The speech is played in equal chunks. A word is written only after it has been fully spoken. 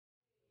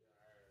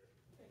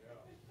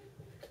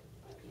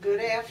Good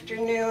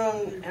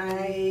afternoon.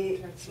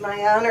 It's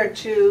my honor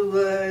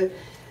to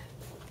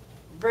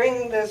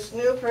bring this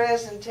new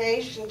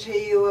presentation to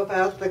you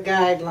about the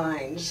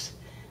guidelines.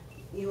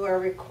 You are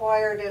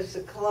required as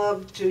a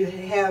club to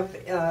have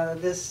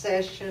this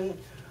session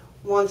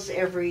once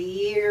every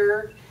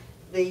year.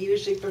 They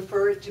usually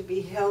prefer it to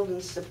be held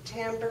in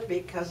September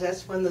because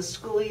that's when the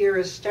school year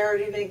is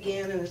starting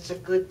again, and it's a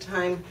good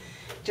time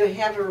to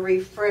have a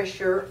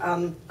refresher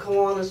on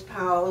Kiwanis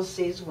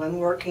policies when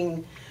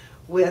working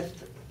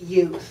with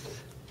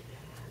youth.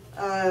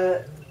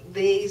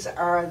 These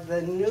are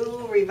the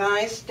new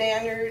revised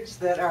standards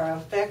that are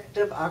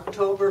effective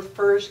October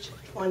 1st,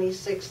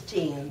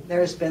 2016.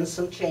 There's been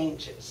some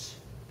changes.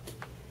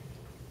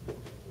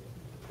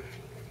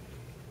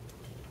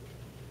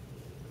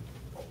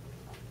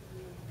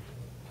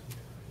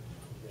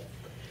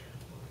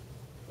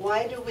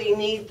 Why do we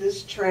need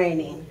this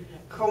training?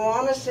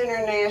 Kiwanis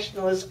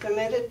International is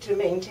committed to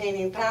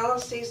maintaining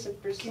policies and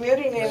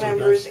community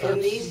members and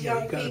these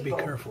young people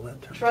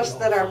trust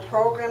that our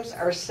programs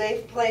are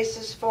safe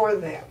places for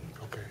them.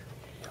 Okay.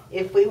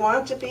 If we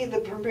want to be the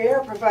premier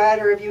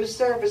provider of youth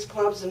service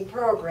clubs and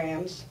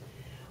programs,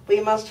 we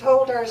must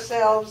hold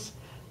ourselves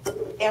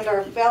and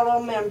our fellow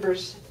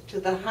members to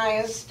the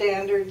highest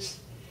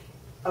standards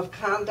of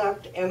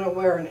conduct and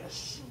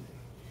awareness.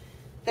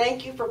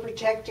 Thank you for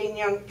protecting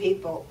young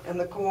people and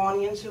the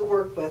Kiwanians who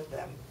work with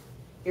them.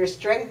 You're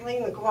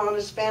strengthening the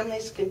Kiwanis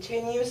family's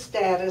continuous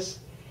status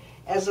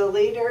as a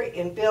leader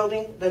in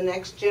building the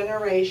next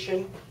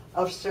generation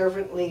of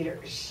servant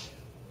leaders.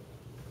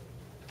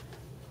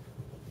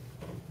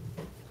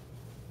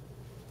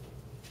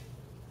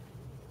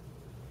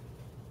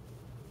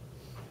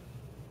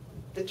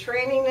 The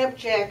training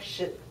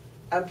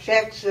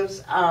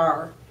objectives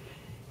are: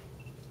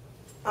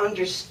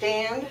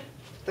 understand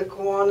the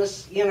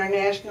Kiwanis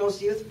International's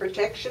Youth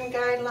Protection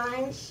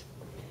Guidelines,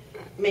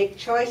 make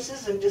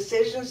choices and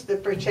decisions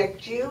that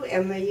protect you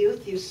and the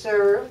youth you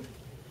serve,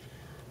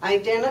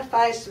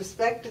 identify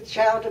suspected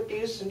child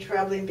abuse and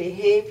troubling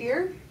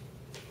behavior,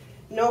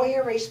 know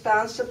your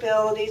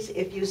responsibilities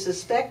if you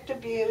suspect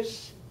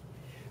abuse,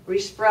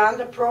 respond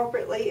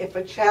appropriately if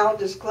a child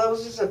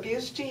discloses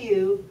abuse to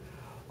you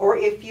or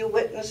if you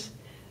witness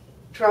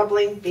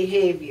troubling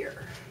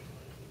behavior.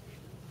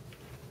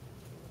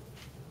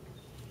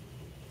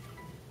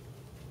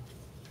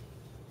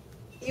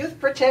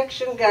 Youth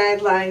Protection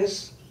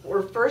Guidelines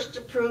were first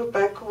approved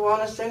by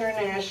Kiwanis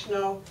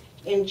International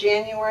in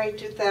January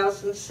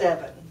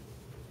 2007.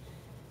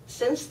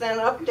 Since then,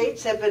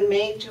 updates have been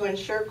made to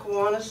ensure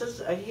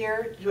Kiwanis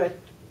adhere to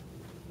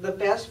the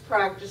best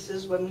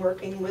practices when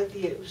working with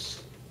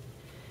youth.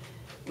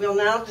 We'll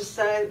now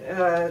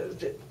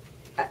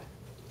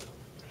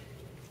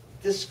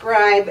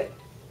describe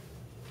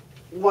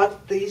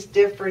what these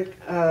different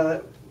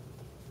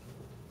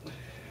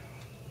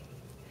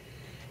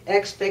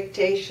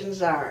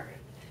expectations are.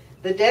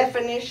 The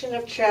definition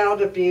of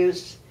child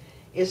abuse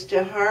is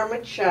to harm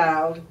a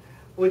child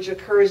which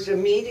occurs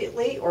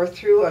immediately or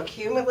through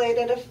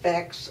accumulated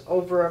effects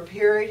over a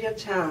period of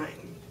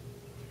time.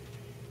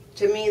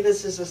 To me,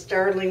 this is a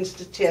startling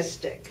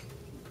statistic.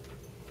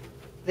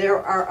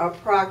 There are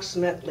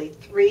approximately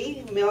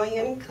 3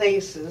 million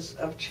cases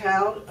of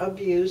child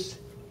abuse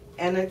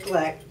and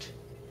neglect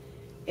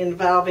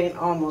involving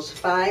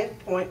almost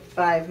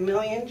 5.5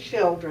 million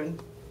children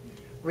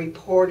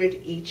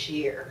reported each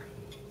year.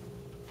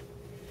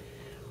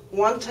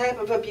 One type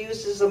of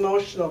abuse is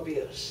emotional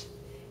abuse.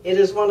 It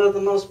is one of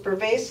the most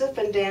pervasive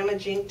and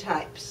damaging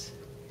types.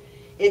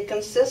 It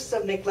consists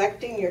of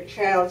neglecting your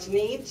child's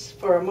needs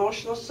for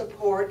emotional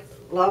support,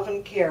 love,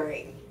 and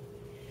caring.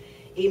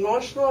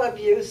 Emotional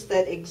abuse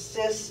that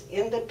exists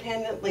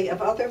independently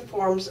of other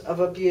forms of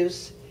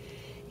abuse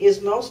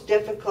is most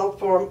difficult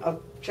form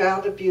of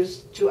child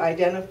abuse to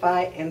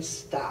identify and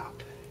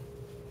stop.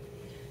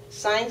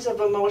 Signs of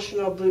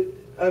emotional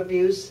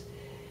abuse,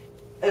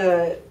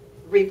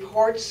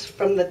 reports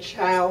from the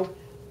child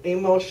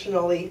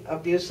emotionally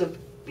abusive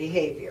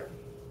behavior.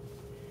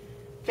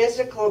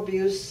 Physical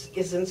abuse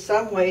is in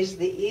some ways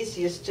the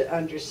easiest to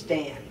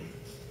understand.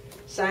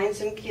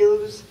 Signs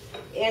include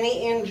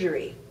any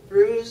injury,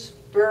 bruise,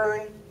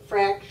 burn,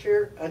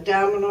 fracture,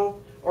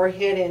 abdominal, or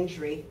head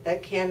injury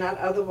that cannot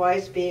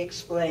otherwise be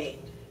explained.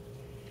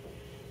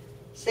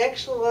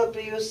 Sexual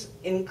abuse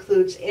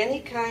includes any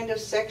kind of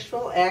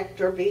sexual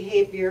act or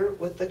behavior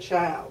with the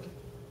child.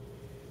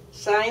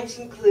 Signs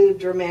include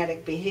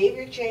dramatic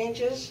behavior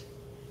changes,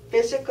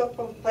 physical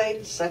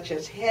complaints such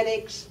as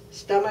headaches,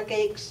 stomach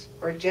aches,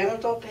 or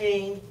genital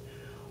pain,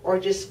 or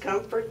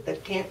discomfort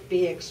that can't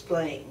be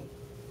explained.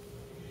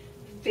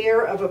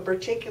 Fear of a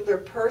particular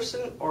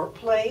person or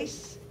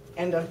place,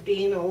 and of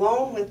being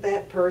alone with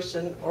that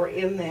person or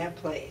in that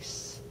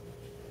place.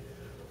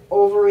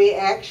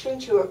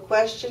 Overreaction to a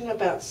question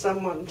about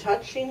someone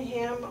touching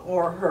him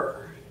or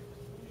her.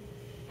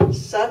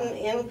 Sudden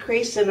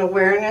increase in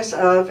awareness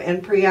of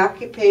and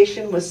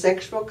preoccupation with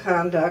sexual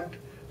conduct,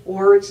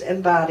 words,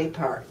 and body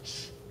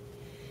parts.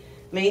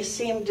 may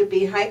seem to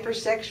be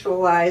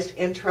hypersexualized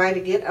and try to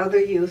get other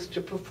youth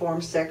to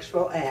perform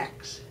sexual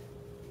acts.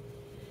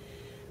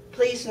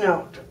 Please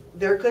note,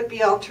 there could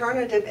be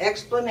alternative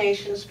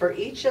explanations for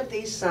each of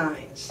these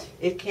signs.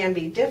 It can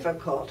be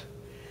difficult,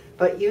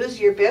 but use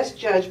your best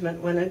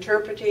judgment when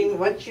interpreting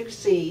what you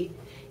see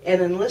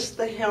and enlist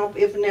the help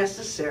if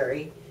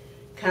necessary,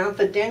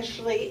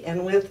 confidentially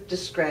and with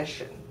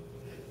discretion.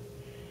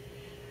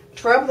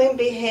 Troubling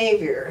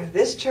behavior.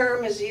 This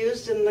term is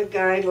used in the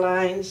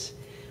guidelines.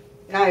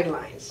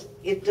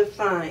 It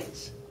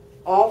defines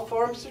all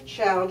forms of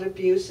child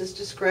abuse as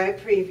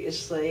described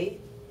previously,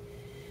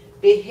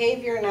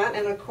 behavior not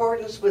in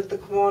accordance with the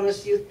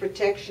Kiwanis Youth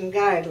Protection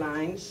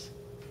Guidelines,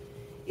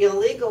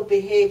 illegal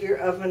behavior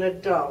of an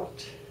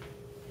adult,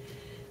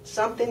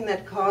 something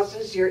that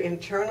causes your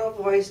internal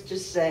voice to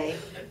say,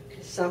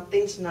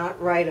 something's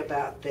not right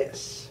about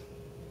this.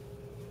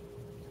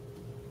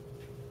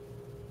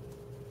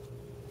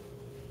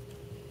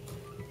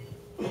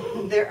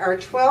 There are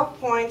 12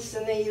 points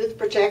in the Youth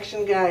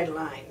Protection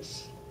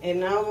Guidelines,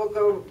 and now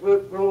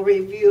we'll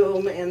review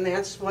them, and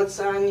that's what's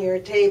on your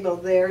table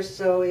there.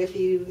 So if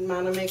you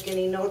want to make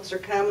any notes or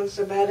comments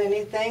about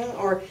anything,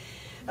 or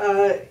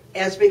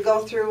as we go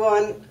through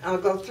one, I'll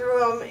go through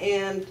them,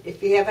 and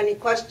if you have any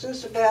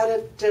questions about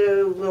it,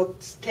 we'll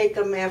take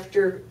them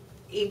after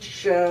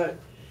each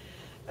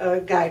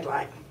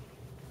guideline.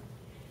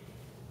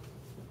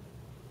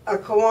 A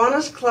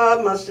Kiwanis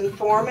club must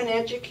inform and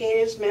educate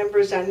its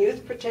members on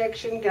youth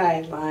protection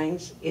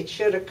guidelines. It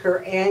should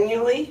occur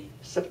annually.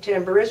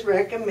 September is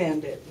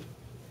recommended.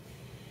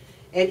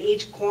 At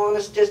each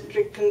Kiwanis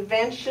district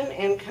convention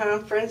and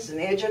conference, an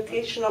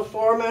educational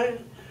forum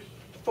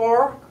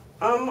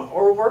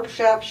or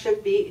workshop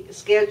should be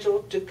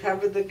scheduled to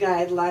cover the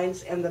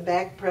guidelines and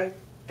the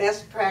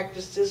best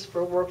practices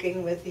for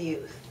working with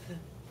youth.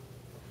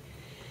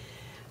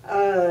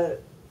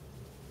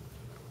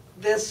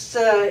 This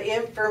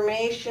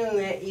information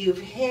that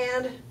you've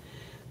had,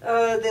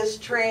 this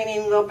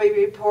training will be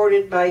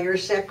reported by your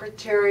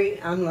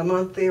secretary on the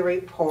monthly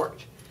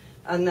report.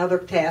 Another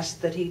task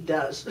that he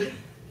does.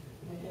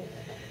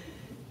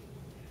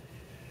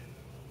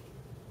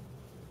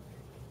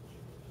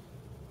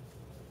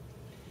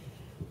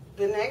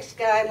 The next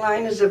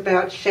guideline is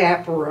about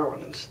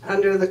chaperones.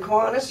 Under the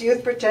Kiwanis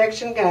Youth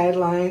Protection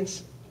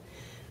Guidelines,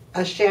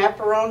 a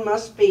chaperone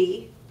must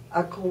be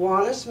a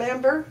Kiwanis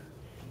member,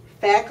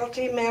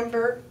 faculty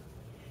member,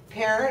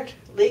 parent,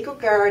 legal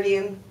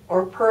guardian,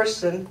 or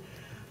person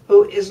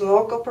who is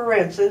local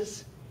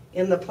parentis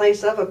in the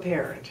place of a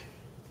parent,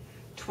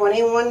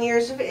 21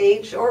 years of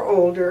age or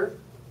older,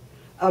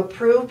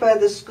 approved by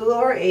the school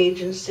or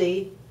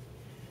agency,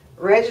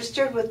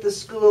 registered with the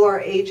school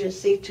or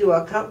agency to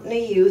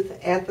accompany youth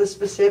at the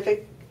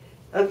specific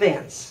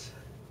events.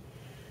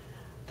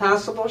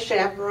 Possible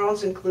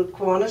chaperones include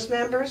Kiwanis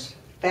members,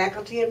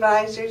 faculty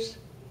advisors,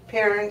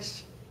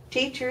 parents,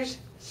 teachers,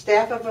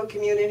 staff of a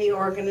community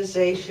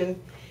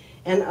organization,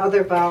 and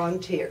other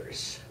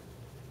volunteers.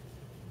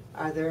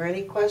 Are there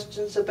any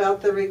questions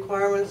about the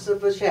requirements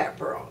of a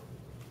chaperone?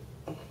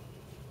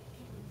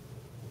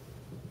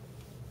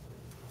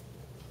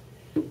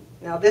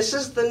 Now this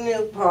is the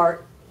new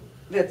part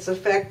that's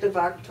effective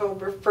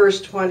October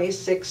 1st,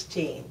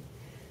 2016.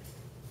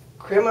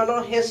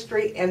 Criminal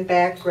history and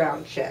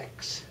background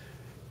checks.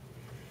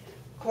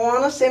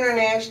 Kiwanis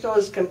International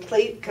is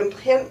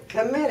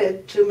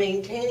committed to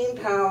maintaining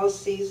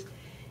policies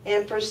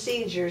and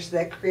procedures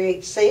that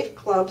create safe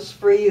clubs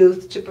for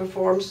youth to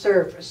perform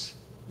service,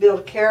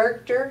 build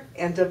character,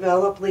 and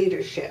develop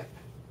leadership.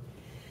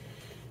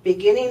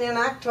 Beginning in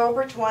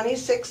October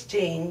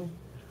 2016,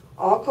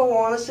 all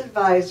Kiwanis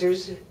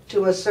advisors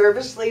to a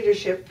service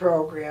leadership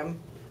program,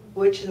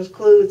 which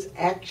includes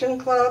Action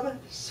Club,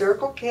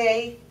 Circle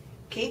K,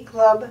 Key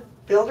Club,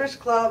 Builders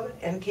Club,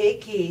 and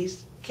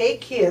K-Kids,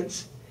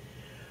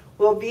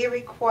 will be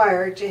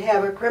required to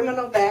have a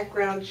criminal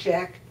background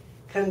check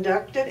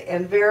conducted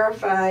and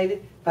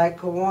verified by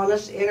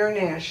Kiwanis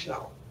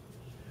International.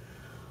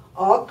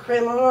 All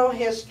criminal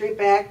history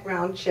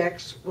background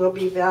checks will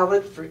be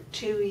valid for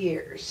 2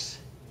 years.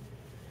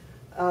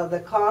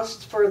 The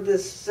cost for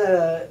this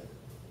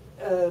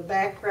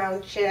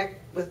background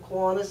check with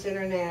Kiwanis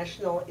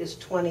International is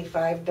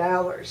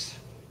 $25.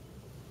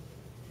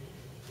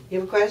 You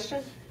have a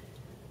question?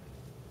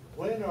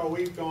 When are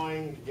we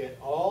going to get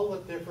all the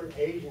different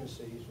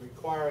agencies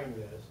requiring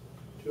this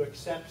to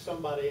accept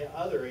somebody at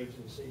other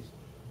agencies?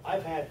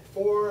 I've had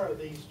 4 of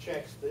these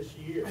checks this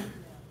year.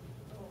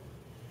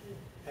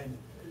 And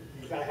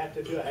I had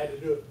to do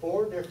it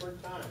 4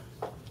 different times.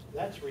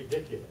 That's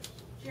ridiculous.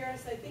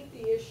 Jairus, I think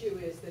the issue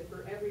is that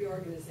for every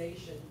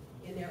organization,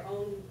 in their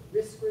own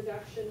risk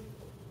reduction,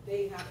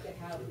 they have to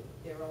have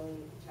their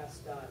own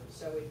test done.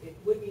 So it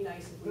would be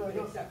nice if we could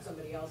accept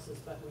somebody else's,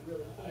 but we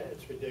really can't.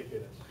 It's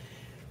ridiculous.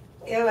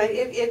 Yeah,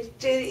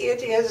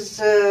 it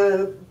is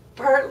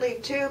partly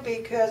too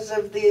because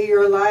of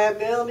your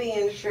liability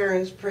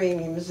insurance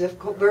premiums.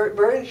 If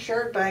we're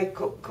insured by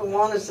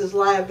Kiwanis'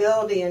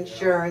 liability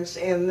insurance,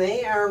 and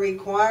they are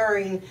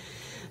requiring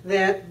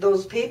that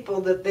those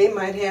people that they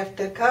might have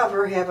to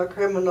cover have a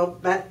criminal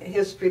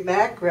history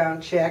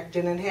background checked,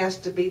 and it has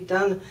to be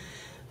done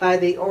by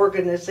the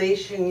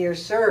organization you're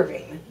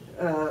serving.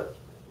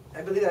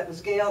 I believe that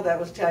was Gail that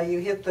was telling you,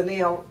 hit the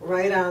nail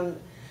right on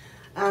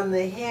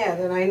the head.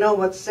 And I know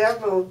what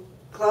several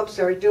clubs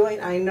are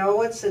doing. I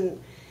know it's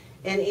an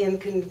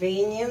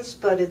inconvenience,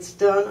 but it's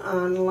done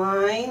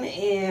online,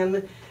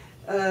 and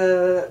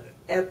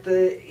at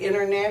the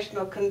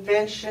International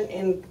Convention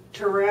in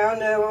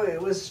Toronto,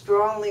 it was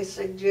strongly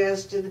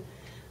suggested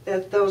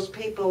that those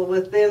people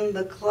within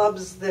the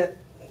clubs that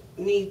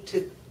need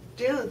to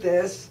do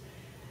this,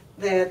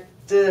 that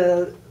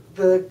the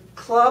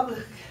club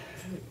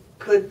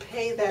could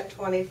pay that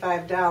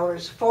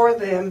 $25 for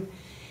them,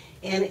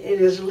 and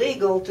it is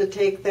legal to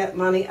take that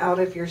money out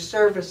of your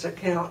service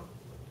account.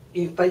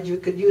 But you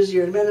could use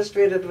your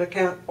administrative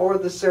account or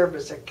the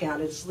service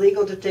account. It's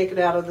legal to take it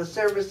out of the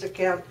service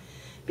account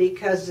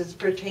because it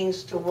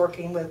pertains to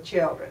working with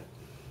children.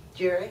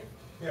 Jerry?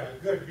 Yeah,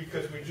 good,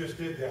 because we just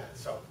did that.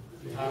 So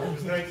it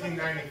was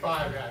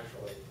 1995,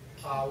 actually.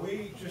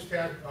 We just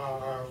had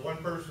one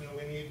person that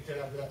we need to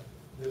have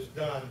this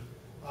done.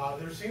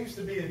 There seems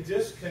to be a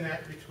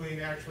disconnect between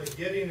actually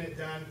getting it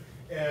done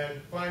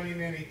and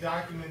finding any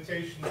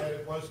documentation that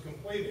it was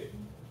completed.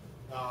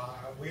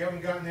 We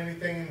haven't gotten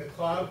anything in the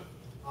club.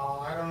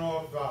 I don't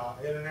know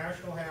if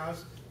International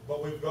has,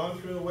 but we've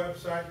gone through the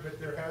website,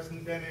 but there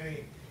hasn't been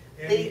any.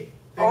 The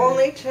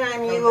only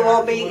time you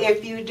will be,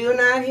 if you do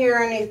not hear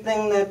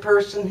anything, that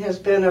person has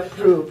been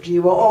approved.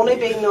 You will only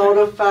be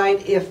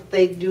notified if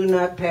they do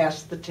not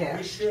pass the We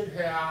test. should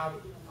have,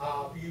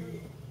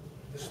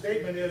 the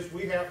statement is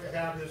we have to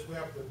have this, we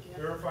have to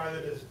verify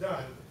that it's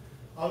done.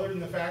 Other than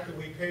the fact that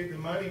we paid the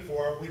money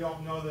for it, we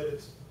don't know that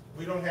it's,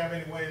 we don't have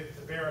any way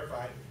to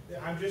verify it.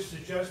 I'm just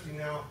suggesting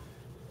now,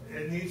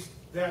 it needs,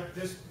 that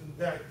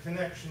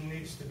connection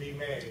needs to be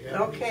made.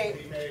 Okay. It needs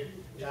to be made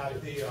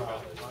at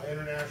the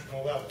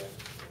international level.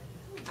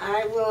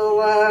 I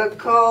will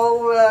call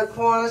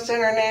Kiwanis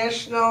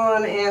International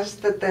and ask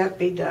that that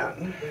be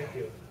done. Thank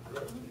you.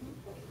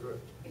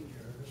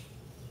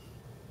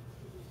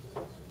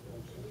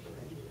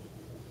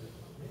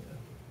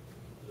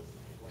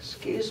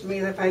 Excuse me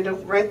if I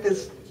don't write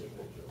this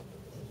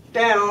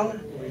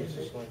down.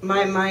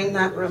 My mind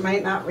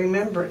might not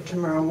remember it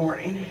tomorrow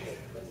morning.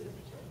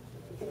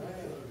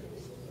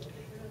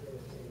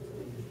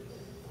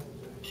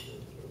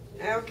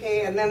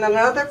 Okay, and then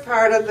another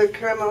part of the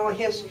criminal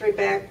history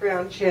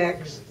background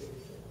checks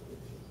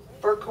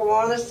for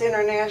Kiwanis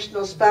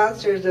International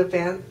sponsored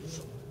events,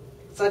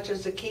 such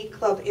as the Key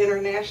Club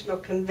International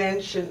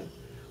Convention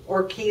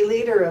or Key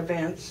Leader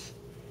events.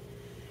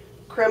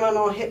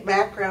 Criminal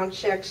background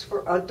checks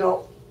for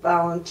adult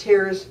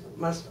volunteers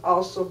must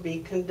also be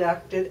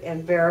conducted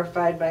and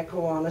verified by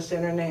Kiwanis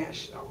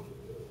International.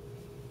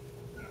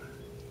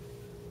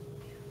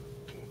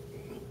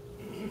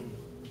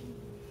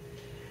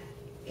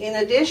 In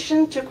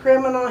addition to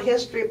criminal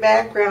history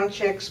background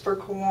checks for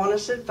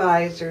Kiwanis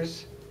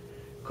advisors,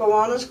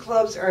 Kiwanis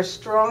clubs are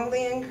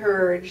strongly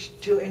encouraged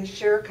to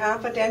ensure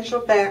confidential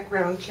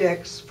background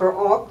checks for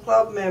all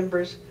club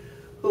members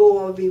who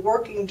will be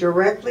working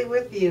directly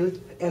with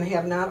youth and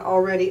have not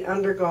already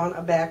undergone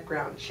a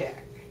background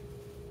check.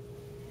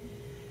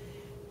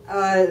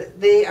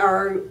 They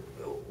are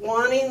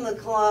wanting the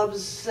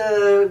clubs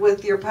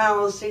with your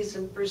policies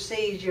and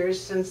procedures,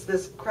 since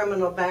this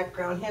criminal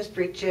background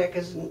history check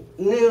is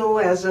new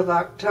as of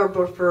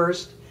October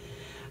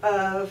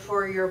 1st,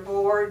 for your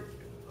board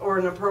or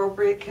an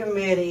appropriate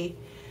committee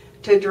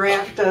to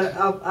draft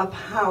a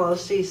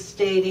policy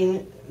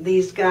stating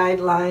these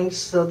guidelines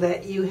so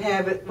that you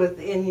have it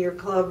within your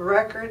club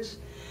records,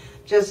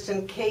 just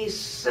in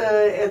case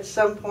at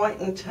some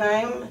point in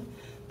time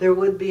there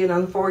would be an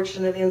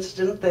unfortunate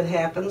incident that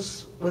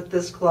happens with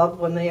this club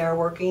when they are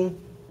working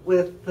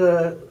with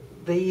the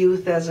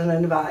youth as an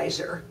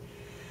advisor.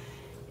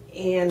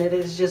 And it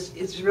is just,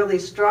 it's really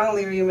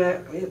strongly,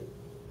 the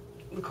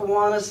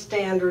Kiwanis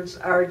standards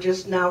are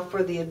just now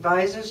for the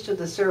advisors to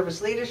the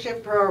service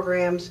leadership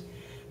programs,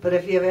 but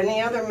if you have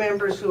any other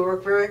members who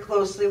work very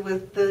closely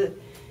with the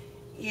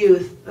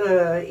youth,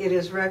 it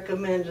is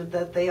recommended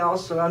that they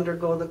also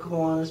undergo the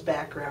Kiwanis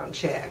background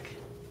check.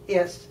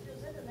 Yes?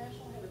 Does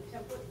International have a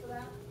template for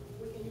that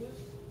we can use?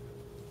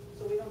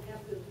 So we don't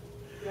have to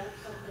draft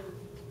something?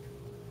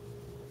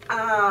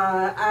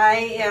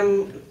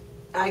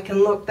 I can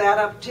look that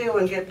up too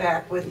and get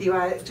back with you.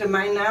 To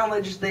my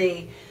knowledge,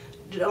 they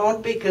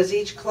don't, because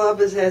each club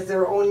has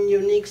their own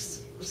unique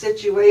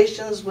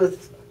situations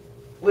with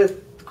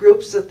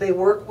groups that they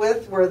work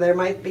with, where there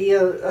might be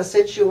a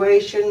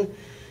situation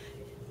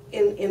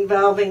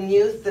involving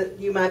youth that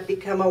you might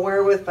become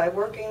aware with by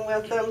working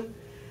with them.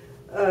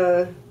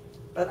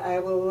 But I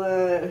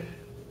will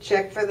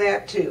check for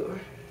that too.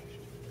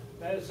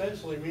 That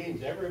essentially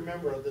means every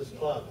member of this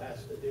club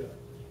has to do it.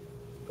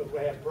 Because we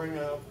have bring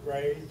up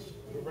grades,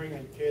 we're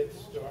bringing kids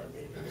to our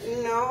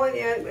meetings.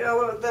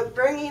 No, the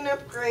bringing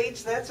up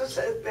grades, that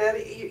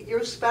you're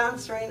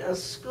sponsoring a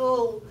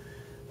school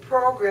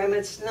program.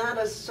 It's not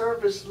a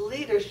service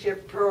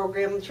leadership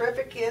program.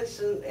 Terrific Kids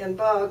and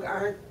Bug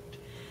aren't,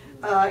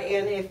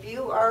 and if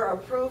you are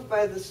approved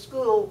by the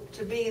school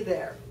to be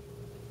there,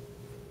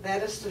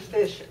 that is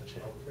sufficient.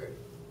 Okay.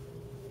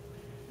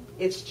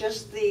 It's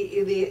just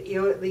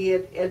the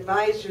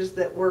advisors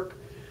that work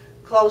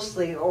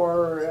closely,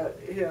 or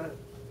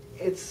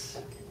it's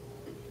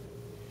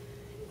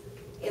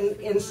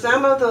in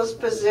some of those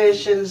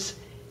positions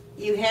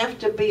you have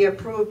to be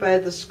approved by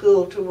the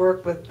school to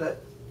work with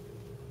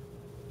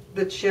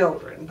the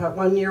children. But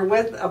when you're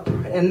with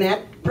and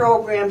that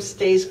program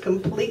stays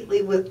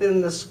completely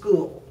within the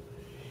school.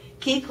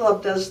 Key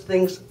Club does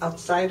things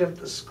outside of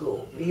the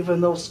school,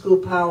 even though school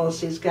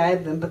policies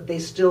guide them, but they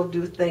still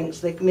do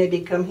things. They can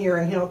maybe come here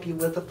and help you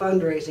with a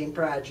fundraising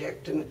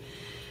project and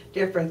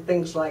different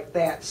things like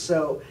that.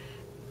 So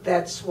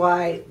that's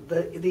why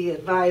the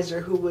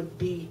advisor, who would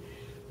be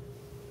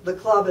the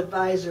club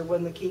advisor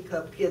when the Key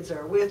Club kids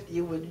are with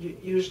you, would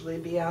usually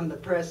be on the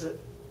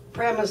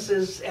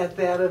premises at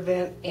that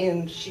event,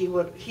 and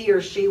he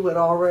or she would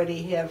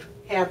already have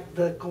had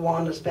the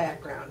Kiwanis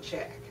background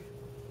check.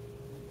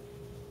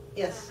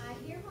 Yes? I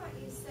hear what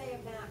you say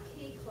about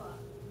Key Club,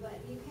 but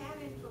you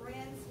have in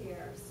parentheses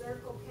here,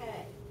 Circle K.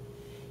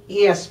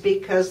 Yes,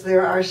 because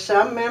there are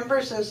some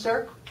members in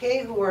Circle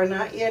K who are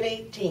not yet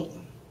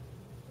 18.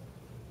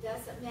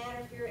 Doesn't matter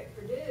if you're at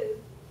Purdue.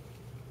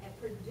 At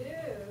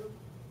Purdue,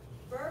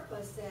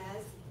 FERPA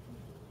says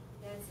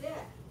that's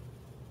it.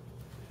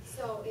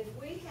 So if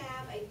we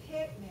have a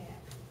picnic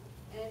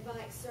and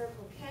invite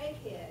Circle K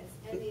kids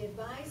and the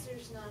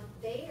advisor's not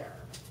there,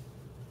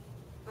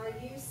 are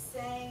you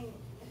saying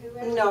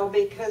whoever? No,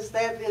 because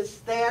that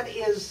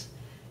is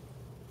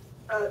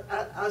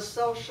a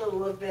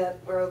social event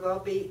where there'll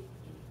be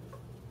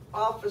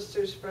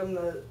officers from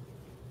the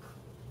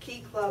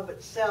Key Club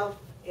itself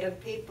and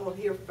people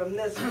here from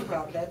this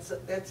club. That's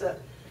a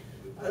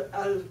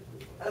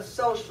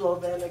social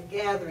event, a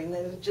gathering,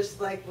 and it's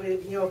just like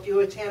if you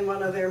attend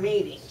one of their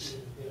meetings.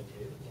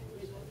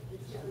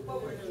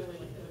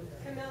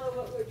 Camilla,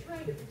 what we're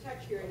trying to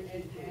protect here,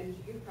 and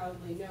you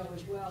probably know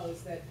as well,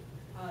 is that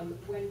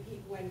when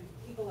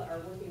people are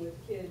working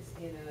with kids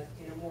in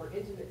a more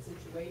intimate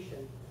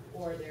situation,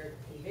 or they're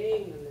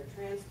conveying them, they're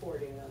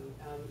transporting them,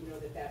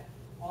 that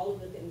all of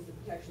the things, the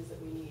protections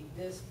that we need,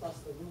 this plus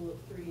the rule of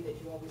 3 that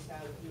you always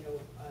have,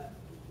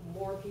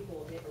 more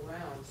people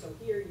around. So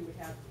here you would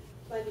have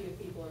plenty of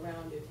people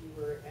around if you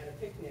were at a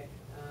picnic.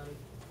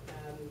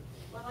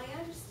 Well, I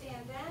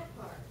understand that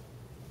part,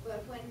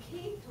 but when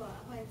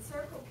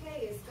Circle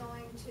K is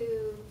going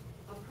to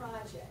a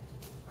project,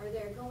 or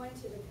they're going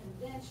to the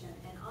convention,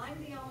 and I'm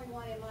the only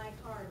one in my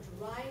car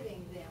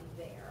driving them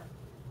there,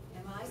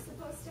 am I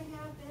supposed to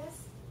have this?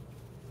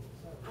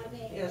 I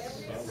mean,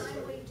 Yes. every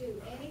time we do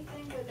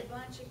anything with a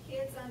bunch of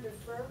kids under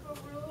FERPA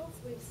rules,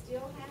 we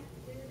still have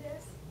to do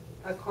this?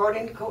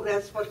 According to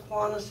that's what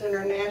Kiwanis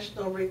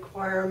International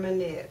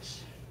requirement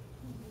is.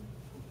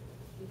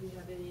 Do you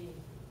have any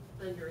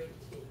under 18?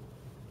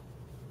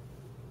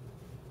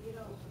 You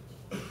don't.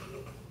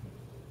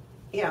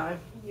 Yeah,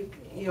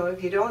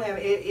 if you don't have,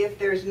 if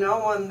there's no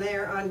one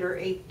there under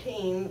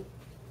 18,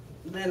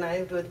 then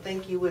I would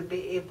think you would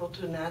be able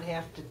to not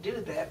have to do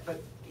that, but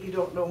you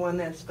don't know when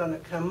that's going to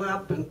come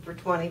up, and for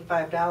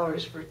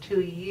 $25 for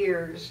 2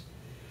 years,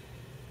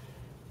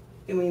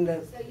 So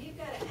you've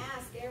got to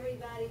ask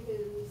everybody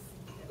who's,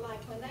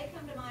 like when they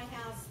come to my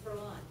house for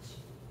lunch,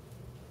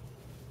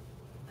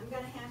 I'm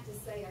going to have to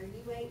say, are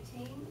you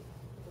 18?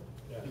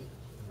 Yes.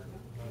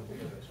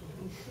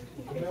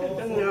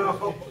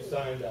 No. You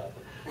signed up.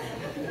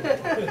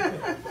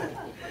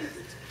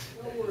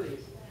 No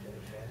worries.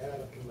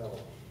 Camilla.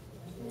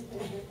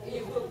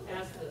 You will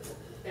pass the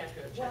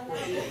background check.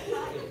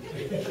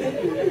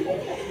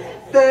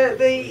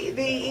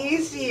 The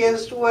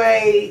easiest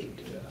way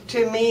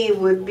to me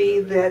would be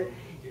that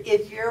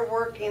if you're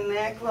working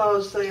that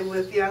closely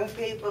with young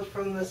people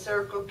from the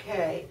Circle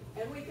K,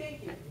 And we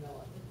thank you,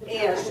 Camilla.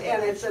 yes,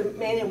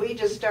 and we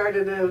just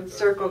started a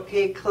Circle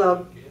K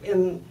club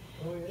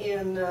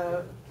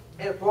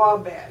at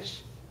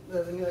Wabash,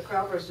 the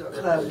Crawfordsville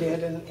Club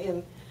did,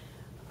 and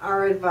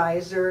our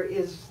advisor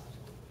is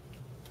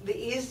the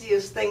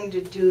easiest thing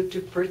to do to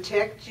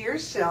protect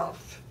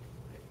yourself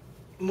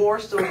more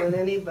so than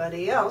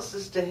anybody else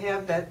is to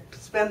have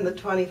spend the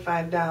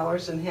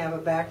 $25 and have a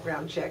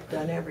background check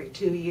done every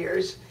 2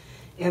 years.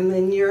 And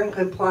then you're in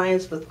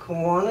compliance with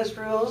Kiwanis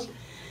rules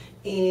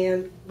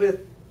and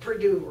with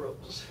Purdue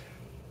rules.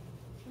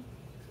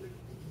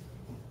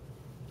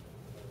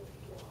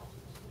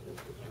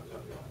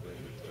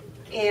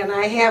 And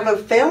I have a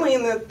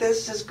feeling that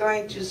this is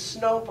going to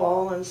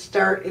snowball and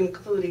start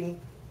including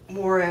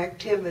more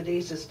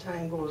activities as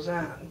time goes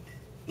on.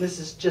 This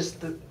is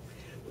just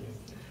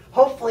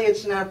hopefully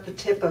it's not the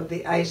tip of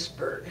the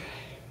iceberg.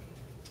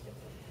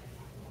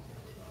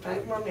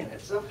 5 more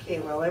minutes. Okay,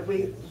 well,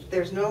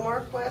 there's no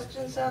more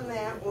questions on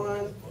that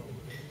one.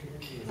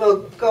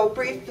 We'll go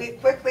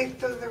quickly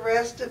through the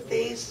rest of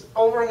these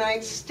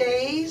overnight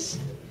stays.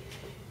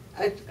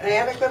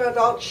 Adequate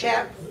adult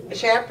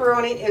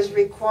chaperoning is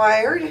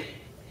required,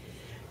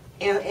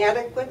 and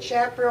adequate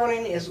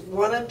chaperoning is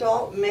 1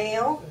 adult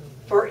male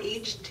for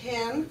each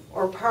 10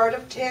 or part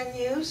of 10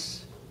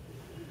 youths,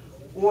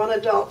 1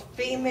 adult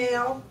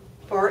female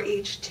for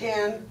each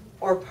 10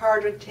 or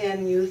part of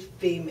 10 youth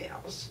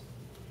females.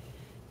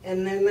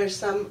 And then there's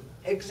some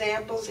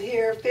examples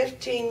here: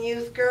 15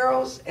 youth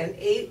girls and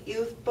 8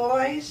 youth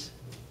boys.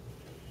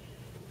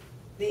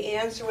 The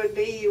answer would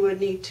be you would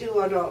need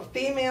 2 adult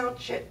female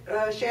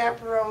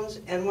chaperones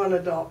and 1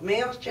 adult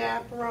male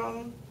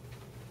chaperone.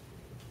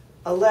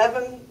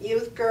 11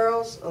 youth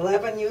girls,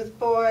 11 youth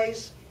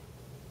boys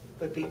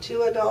would be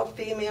 2 adult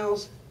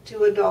females,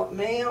 2 adult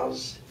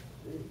males.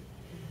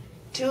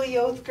 2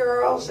 youth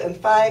girls and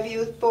 5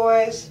 youth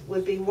boys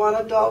would be 1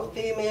 adult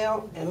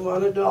female and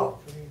 1 adult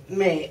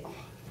male.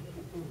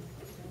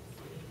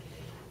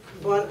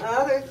 One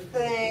other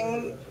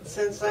thing,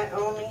 since I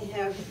only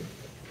have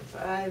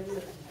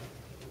 5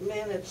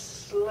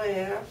 minutes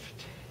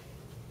left,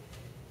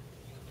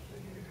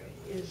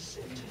 where is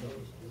it?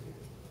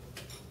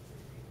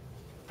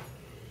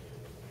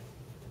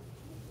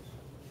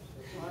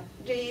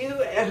 Do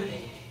you,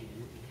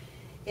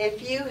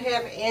 if you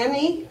have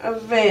any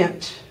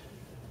event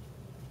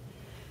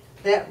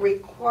that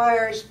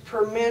requires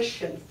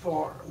permission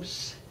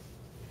forms,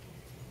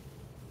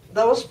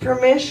 those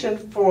permission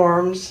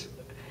forms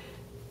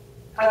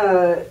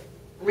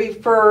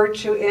refer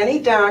to any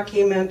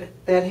document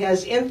that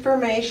has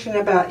information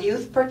about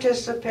youth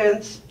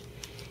participants,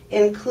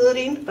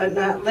 including but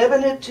not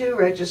limited to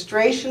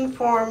registration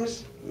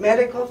forms,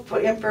 medical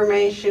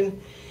information,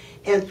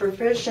 and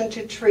permission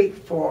to treat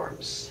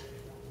forms.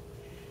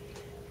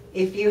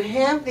 If you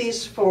have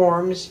these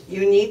forms,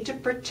 you need to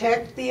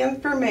protect the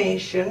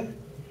information,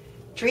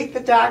 treat the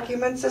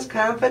documents as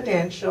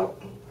confidential,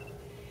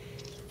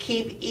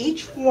 keep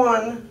each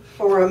one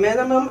for a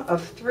minimum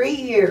of 3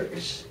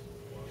 years,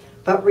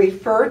 but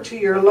refer to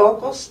your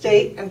local,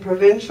 state, and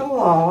provincial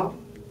law,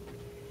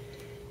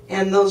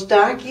 and those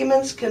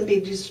documents can be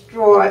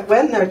destroyed.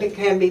 When they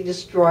can be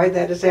destroyed,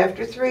 that is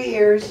after 3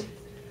 years,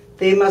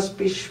 they must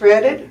be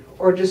shredded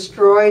or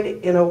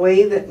destroyed in a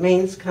way that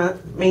maintains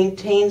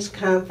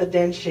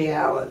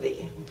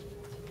confidentiality.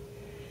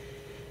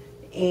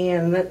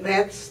 And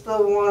that's the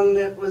one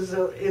that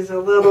is a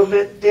little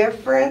bit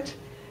different.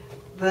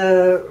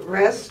 The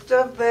rest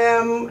of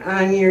them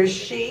on your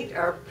sheet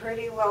are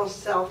pretty well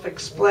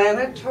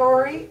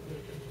self-explanatory.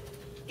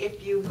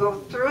 If you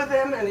go through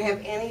them and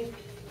have any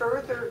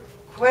further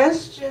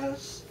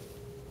questions,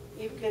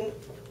 you can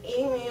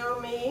email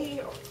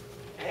me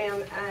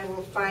and I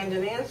will find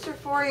an answer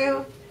for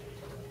you.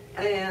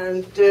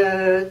 And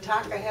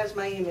Taka has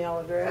my email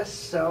address,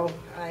 so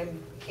I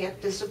can't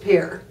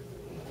disappear.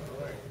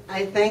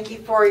 I thank you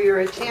for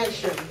your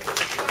attention.